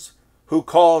ones who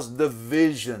cause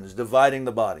divisions, dividing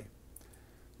the body,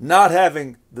 not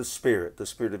having the Spirit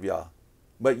of Yah.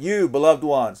 But you, beloved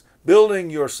ones, building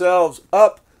yourselves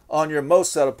up on your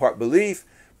most set-apart belief,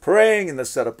 praying in the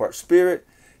set-apart Spirit,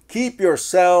 keep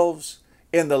yourselves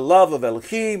in the love of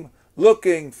Elohim,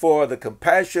 looking for the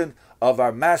compassion of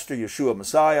our Master Yeshua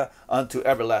Messiah unto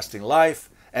everlasting life,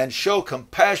 and show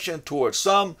compassion towards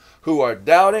some who are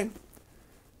doubting,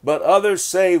 but others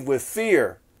save with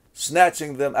fear,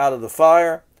 snatching them out of the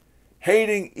fire,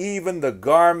 hating even the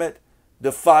garment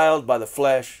defiled by the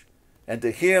flesh, and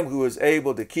to him who is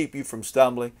able to keep you from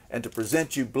stumbling and to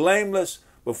present you blameless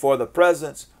before the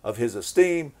presence of his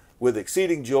esteem with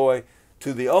exceeding joy.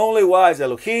 To the only wise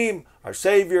Elohim, our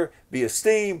Savior, be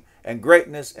esteem and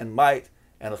greatness and might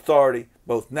and authority,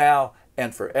 both now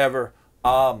and forever.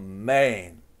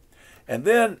 Amen. And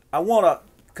then I want to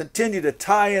continue to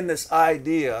tie in this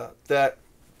idea that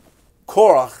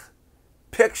Korach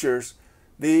pictures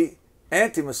the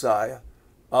anti-Messiah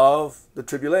of the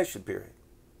tribulation period.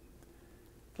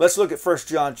 Let's look at 1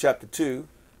 John chapter 2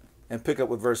 and pick up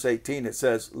with verse 18. It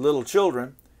says, little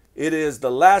children, it is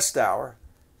the last hour,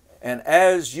 and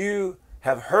as you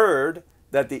have heard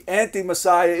that the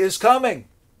anti-Messiah is coming.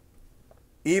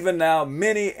 Even now,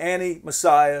 many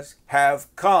anti-Messiahs have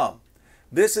come.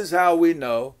 This is how we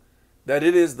know that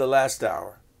it is the last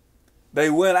hour. They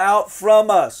went out from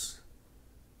us,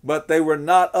 but they were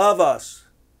not of us.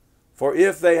 For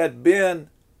if they had been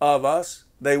of us,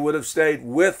 they would have stayed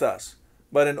with us.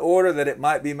 But in order that it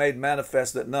might be made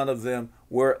manifest that none of them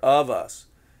were of us.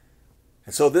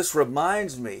 And so this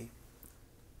reminds me,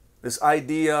 this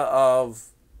idea of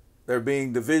there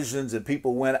being divisions and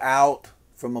people went out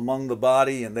from among the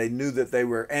body and they knew that they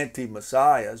were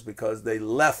anti-Messiahs because they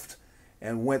left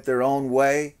and went their own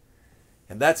way.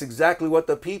 And that's exactly what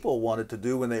the people wanted to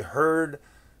do when they heard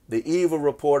the evil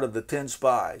report of the 10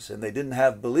 spies. And they didn't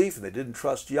have belief and they didn't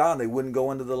trust Yah and they wouldn't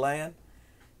go into the land.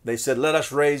 They said, let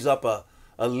us raise up a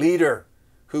leader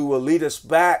who will lead us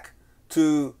back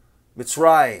to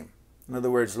Mitzrayim. In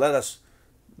other words, let us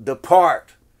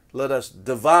depart. Let us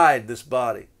divide this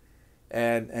body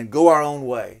and go our own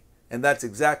way. And that's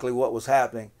exactly what was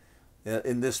happening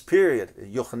in this period.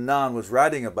 Yochanan was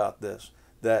writing about this,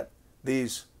 that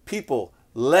these people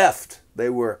left. They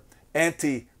were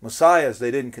anti-Messiahs.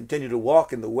 They didn't continue to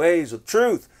walk in the ways of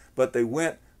truth, but they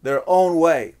went their own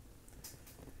way.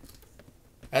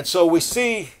 And so we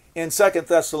see in 2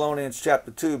 Thessalonians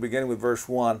chapter 2, beginning with verse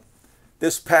 1,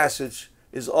 this passage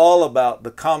is all about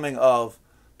the coming of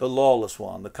the lawless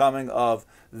one, the coming of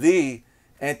the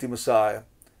anti-Messiah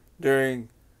during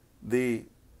the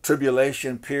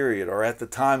tribulation period, or at the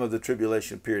time of the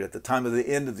tribulation period, at the time of the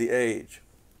end of the age.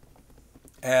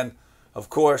 And of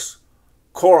course,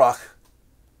 Qorach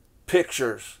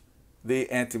pictures the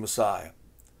anti-Messiah.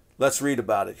 Let's read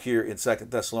about it here in 2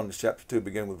 Thessalonians chapter 2,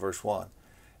 beginning with verse 1.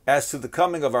 As to the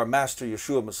coming of our Master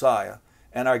Yeshua Messiah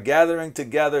and our gathering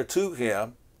together to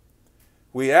him,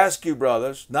 we ask you,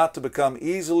 brothers, not to become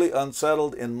easily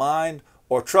unsettled in mind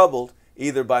or troubled,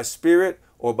 either by spirit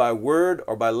or by word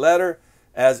or by letter,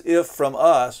 as if from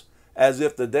us, as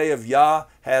if the day of Yah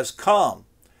has come.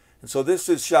 And so this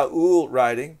is Shaul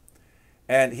writing,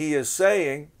 and he is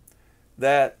saying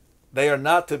that they are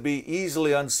not to be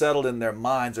easily unsettled in their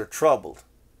minds or troubled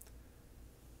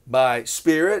by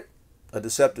spirit, a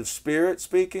deceptive spirit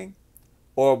speaking,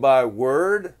 or by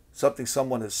word, something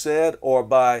someone has said, or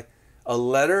by a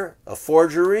letter, a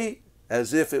forgery,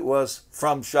 as if it was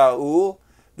from Shaul,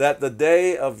 that the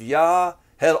day of Yah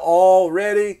had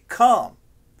already come.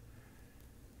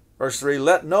 Verse 3,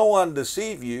 let no one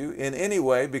deceive you in any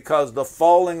way, because the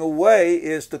falling away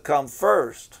is to come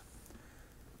first.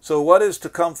 So what is to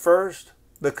come first?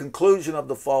 The conclusion of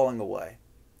the falling away.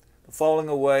 The falling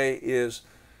away is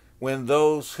when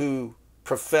those who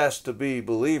profess to be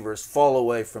believers fall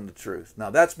away from the truth.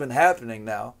 Now that's been happening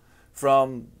now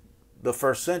from the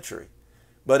first century,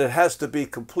 but it has to be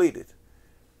completed.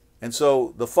 And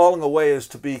so the falling away is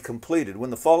to be completed. When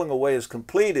the falling away is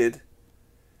completed,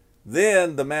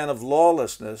 then the man of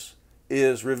lawlessness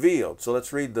is revealed. So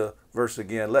let's read the verse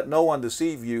again. Let no one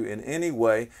deceive you in any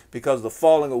way, because the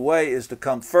falling away is to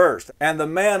come first. And the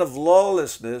man of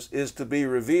lawlessness is to be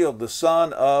revealed, the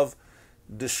son of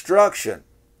destruction,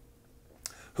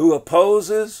 who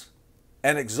opposes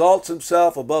and exalts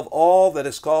himself above all that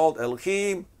is called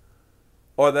Elohim,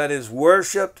 or that is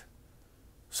worshipped,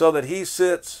 so that he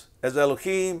sits as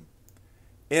Elohim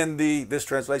in this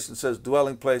translation says,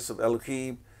 dwelling place of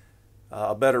Elohim.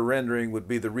 A better rendering would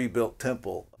be the rebuilt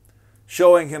temple,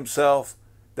 showing himself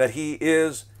that he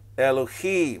is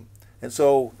Elohim. And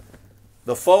so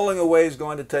the falling away is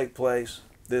going to take place.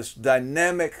 This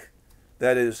dynamic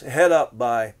that is head up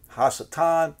by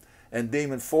Hasatan and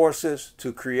demon forces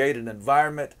to create an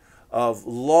environment of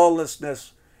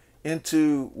lawlessness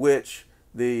into which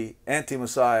the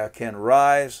anti-Messiah can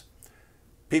rise.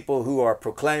 People who are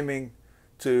proclaiming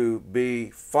to be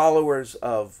followers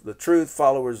of the truth,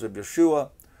 followers of Yeshua,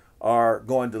 are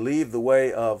going to leave the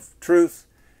way of truth,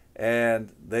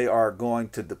 and they are going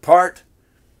to depart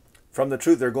from the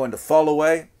truth. They're going to fall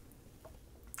away.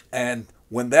 And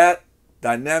when that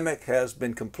dynamic has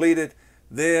been completed,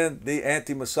 then the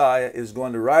anti-Messiah is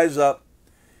going to rise up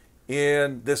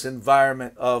in this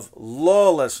environment of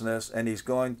lawlessness, and he's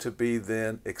going to be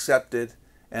then accepted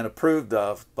and approved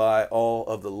of by all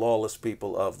of the lawless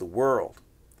people of the world.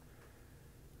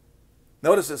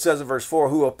 Notice it says in verse 4,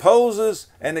 who opposes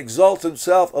and exalts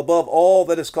himself above all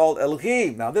that is called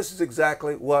Elohim. Now this is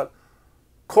exactly what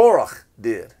Korach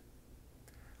did.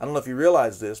 I don't know if you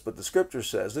realize this, but the scripture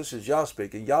says, this is Yah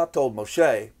speaking, Yah told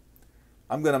Moshe,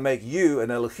 I'm going to make you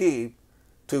an Elohim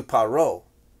to Paro.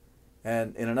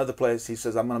 And in another place he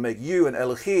says, I'm going to make you an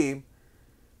Elohim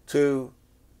to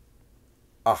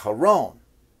Aharon.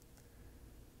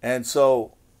 And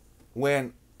so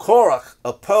when Qorach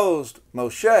opposed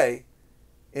Moshe,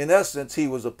 in essence, he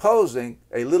was opposing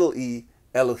a little e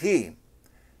Elohim.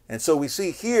 And so we see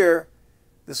here,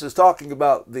 this is talking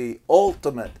about the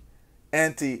ultimate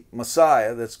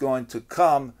anti-Messiah that's going to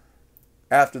come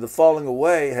after the falling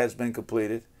away has been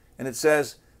completed. And it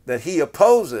says that he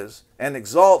opposes and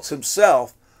exalts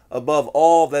himself above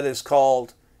all that is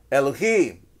called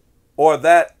Elohim, or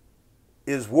that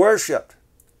is worshipped.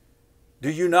 Do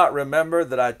you not remember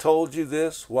that I told you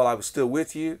this while I was still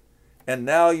with you? And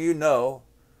now you know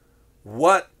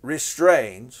what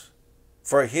restrains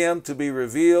for him to be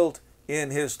revealed in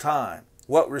his time.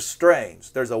 What restrains?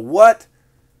 There's a what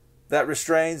that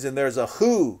restrains, and there's a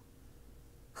who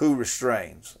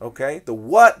restrains. Okay? The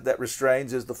what that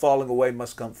restrains is the falling away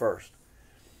must come first.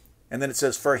 And then it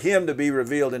says, for him to be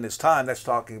revealed in his time. That's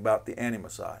talking about the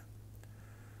anti-Messiah.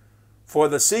 For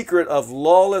the secret of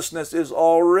lawlessness is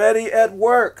already at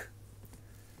work.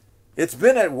 It's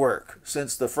been at work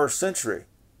since the first century,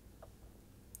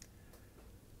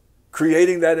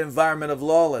 creating that environment of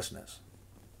lawlessness.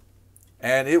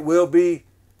 And it will be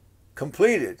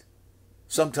completed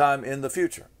sometime in the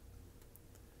future.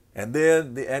 And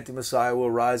then the anti-Messiah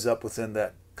will rise up within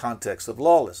that context of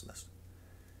lawlessness.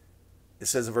 It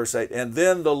says in verse 8, and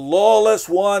then the lawless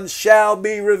one shall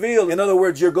be revealed. In other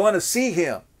words, you're going to see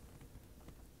him,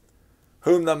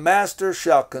 whom the master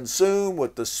shall consume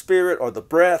with the spirit or the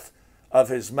breath of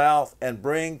his mouth and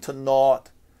bring to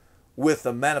naught with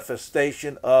the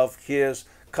manifestation of his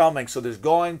coming. So there's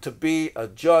going to be a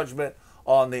judgment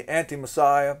on the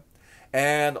anti-Messiah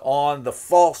and on the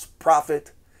false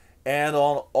prophet and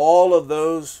on all of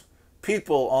those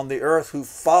people on the earth who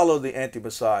follow the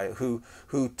anti-Messiah, who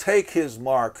take his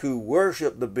mark, who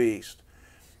worship the beast.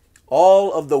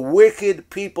 All of the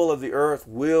wicked people of the earth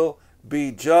will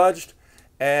be judged,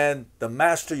 and the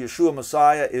Master Yeshua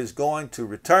Messiah is going to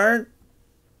return,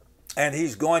 and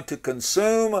he's going to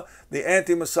consume the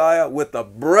anti-Messiah with the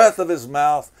breath of his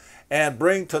mouth and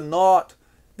bring to naught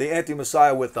the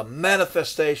anti-Messiah with the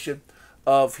manifestation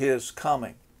of his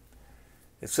coming.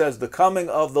 It says the coming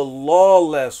of the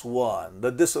lawless one,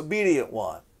 the disobedient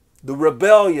one, the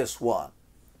rebellious one,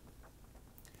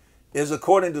 is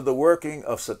according to the working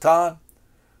of Satan,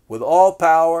 with all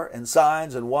power and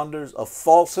signs and wonders of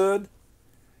falsehood,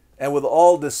 and with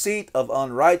all deceit of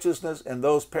unrighteousness in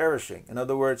those perishing. In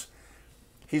other words,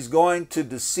 he's going to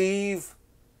deceive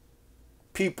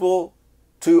people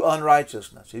to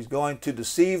unrighteousness. He's going to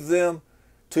deceive them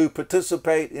to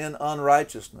participate in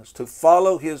unrighteousness, to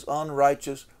follow his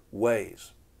unrighteous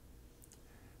ways.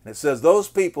 And it says those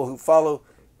people who follow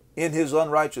in his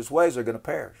unrighteous ways are going to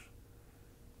perish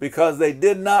because they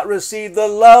did not receive the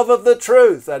love of the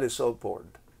truth. That is so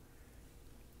important.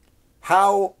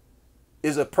 How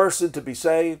is a person to be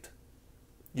saved?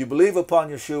 You believe upon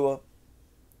Yeshua.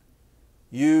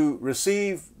 You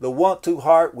receive the want-to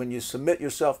heart when you submit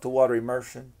yourself to water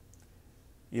immersion.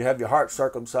 You have your heart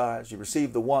circumcised. You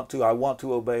receive the I want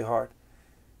to obey heart.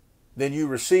 Then you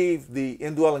receive the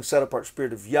indwelling set-apart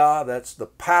spirit of Yah. That's the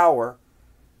power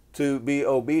to be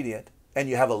obedient. And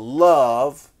you have a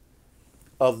love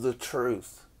of the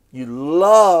truth. You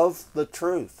love the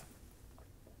truth.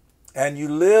 And you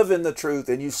live in the truth.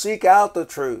 And you seek out the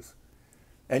truth.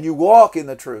 And you walk in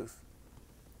the truth.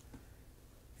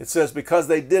 It says, because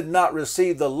they did not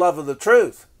receive the love of the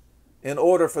truth in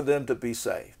order for them to be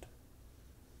saved.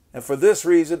 And for this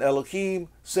reason, Elohim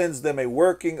sends them a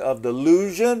working of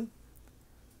delusion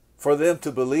for them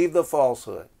to believe the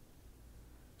falsehood.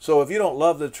 So if you don't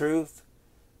love the truth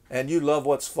and you love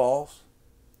what's false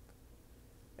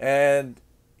and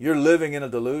you're living in a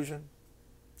delusion,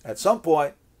 at some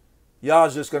point,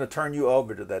 Yah's just going to turn you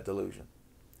over to that delusion.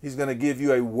 He's going to give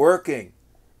you a working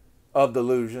of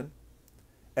delusion,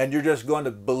 and you're just going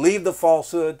to believe the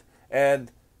falsehood, and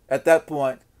at that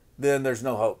point, then there's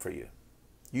no hope for you.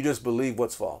 You just believe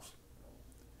what's false.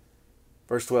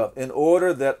 Verse 12, in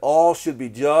order that all should be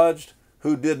judged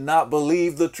who did not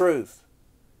believe the truth,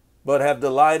 but have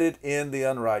delighted in the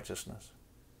unrighteousness.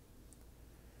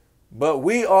 But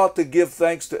we ought to give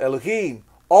thanks to Elohim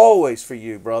always for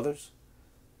you, brothers,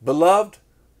 beloved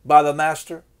by the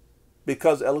Master,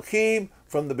 because Elohim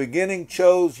from the beginning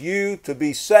chose you to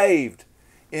be saved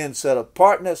in set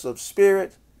apartness of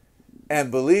spirit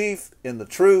and belief in the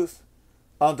truth,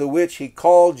 unto which he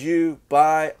called you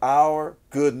by our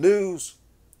good news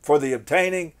for the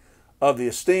obtaining of the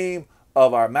esteem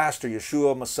of our Master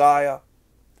Yeshua Messiah.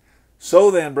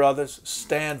 So then, brothers,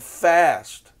 stand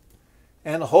fast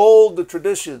and hold the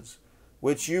traditions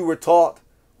which you were taught,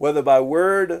 whether by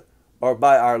word or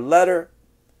by our letter.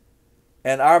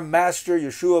 And our Master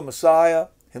Yeshua Messiah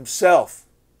himself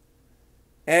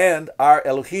and our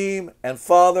Elohim and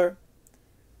Father,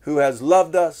 who has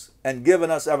loved us and given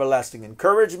us everlasting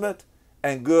encouragement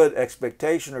and good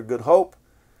expectation or good hope,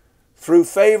 through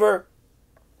favor,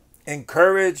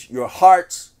 encourage your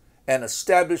hearts and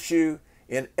establish you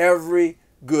in every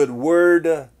good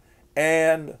word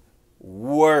and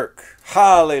work.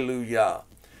 Hallelujah.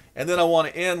 And then I want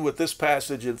to end with this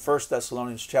passage in 1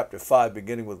 Thessalonians chapter 5,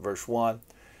 beginning with verse 1.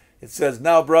 It says,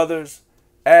 "Now, brothers,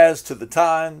 as to the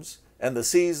times and the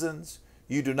seasons,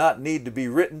 you do not need to be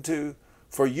written to,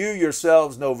 for you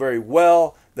yourselves know very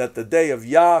well that the day of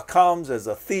Yah comes as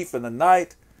a thief in the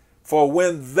night. For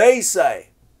when they say,"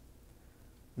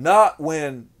 not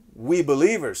when we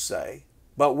believers say,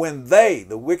 but when they,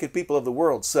 the wicked people of the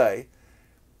world, say,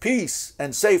 "peace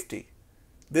and safety,"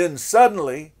 then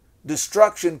suddenly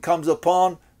destruction comes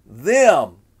upon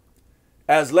them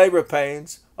as labor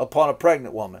pains upon a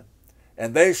pregnant woman,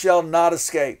 and they shall not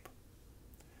escape.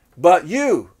 But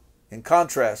you, in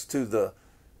contrast to the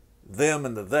them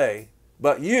and the they,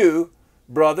 but you,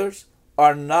 brothers,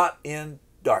 are not in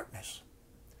darkness,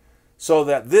 so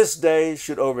that this day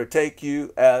should overtake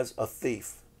you as a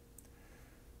thief.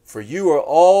 For you are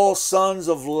all sons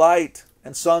of light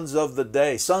and sons of the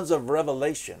day, sons of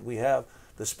revelation. We have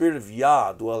the Spirit of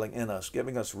Yah dwelling in us,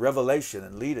 giving us revelation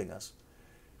and leading us.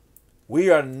 We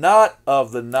are not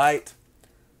of the night,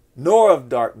 nor of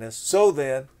darkness. So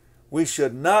then, we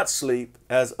should not sleep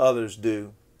as others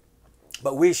do,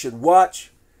 but we should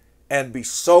watch and be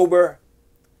sober.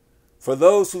 For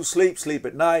those who sleep, sleep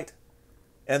at night,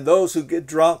 and those who get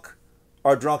drunk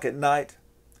are drunk at night.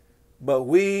 But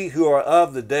we who are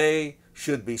of the day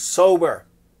should be sober,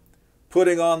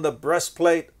 putting on the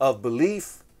breastplate of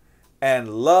belief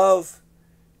and love,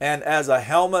 and as a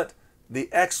helmet, the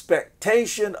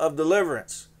expectation of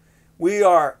deliverance. We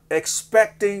are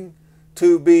expecting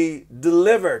to be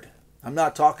delivered. I'm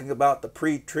not talking about the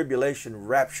pre-tribulation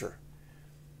rapture.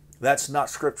 That's not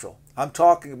scriptural. I'm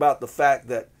talking about the fact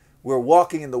that we're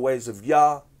walking in the ways of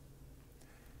Yah.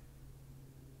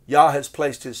 Yah has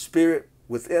placed His Spirit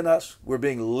within us. We're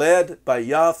being led by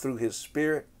Yah through His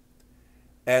Spirit.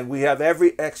 And we have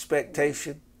every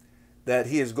expectation that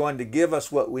He is going to give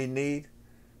us what we need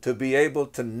to be able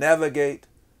to navigate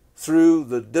through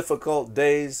the difficult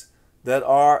days that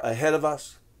are ahead of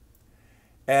us.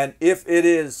 And if it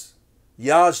is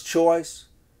Yah's choice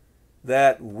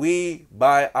that we,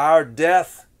 by our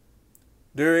death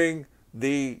during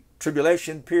the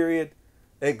tribulation period,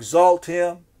 exalt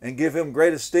Him and give Him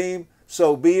great esteem,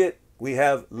 so be it. We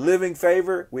have living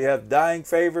favor, we have dying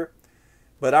favor,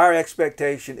 but our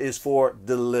expectation is for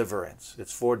deliverance.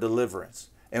 It's for deliverance.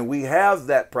 And we have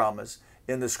that promise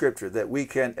in the scripture that we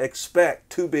can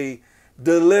expect to be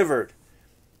delivered.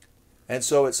 And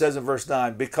so it says in verse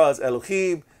 9, because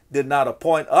Elohim did not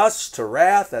appoint us to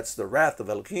wrath, that's the wrath of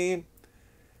Elohim,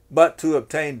 but to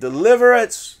obtain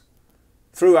deliverance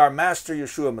through our Master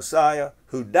Yeshua Messiah,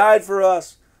 who died for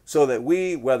us, so that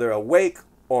we, whether awake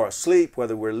or asleep,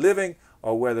 whether we're living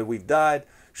or whether we've died,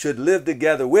 should live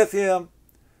together with Him.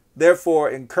 Therefore,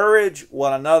 encourage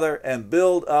one another and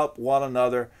build up one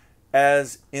another,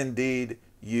 as indeed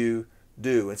you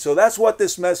do. And so that's what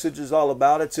this message is all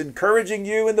about. It's encouraging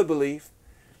you in the belief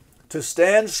to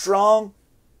stand strong,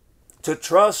 to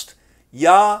trust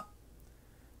Yah,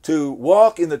 to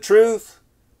walk in the truth,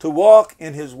 to walk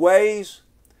in His ways,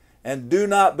 and do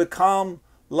not become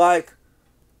like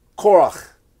Korach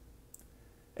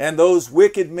and those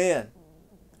wicked men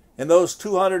and those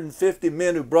 250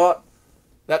 men who brought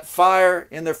that fire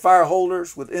in their fire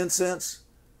holders with incense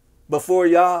before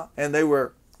Yah, and they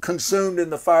were consumed in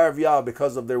the fire of Yah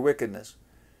because of their wickedness.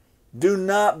 Do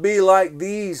not be like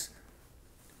these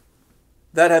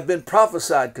that have been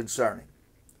prophesied concerning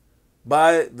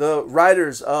by the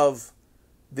writers of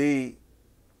the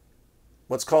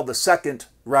what's called the second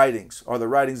writings, or the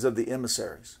writings of the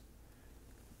emissaries.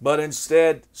 But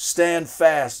instead, stand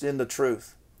fast in the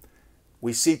truth.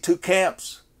 We see two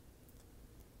camps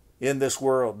in this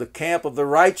world. The camp of the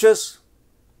righteous.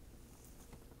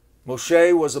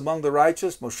 Moshe was among the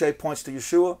righteous. Moshe points to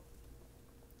Yeshua.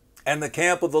 And the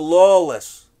camp of the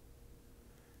lawless.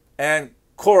 And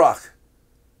Qorach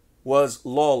was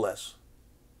lawless.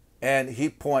 And he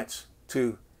points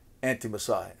to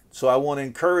anti-Messiah. So I want to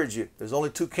encourage you. There's only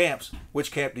two camps.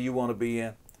 Which camp do you want to be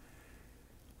in?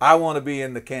 I want to be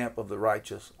in the camp of the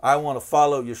righteous. I want to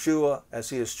follow Yeshua as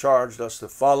He has charged us to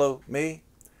follow me.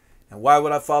 And why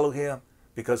would I follow Him?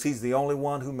 Because He's the only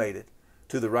one who made it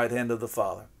to the right hand of the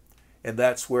Father. And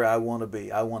that's where I want to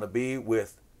be. I want to be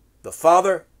with the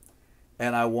Father,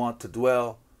 and I want to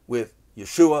dwell with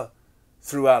Yeshua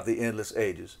throughout the endless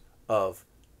ages of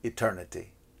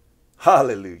eternity.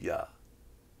 Hallelujah.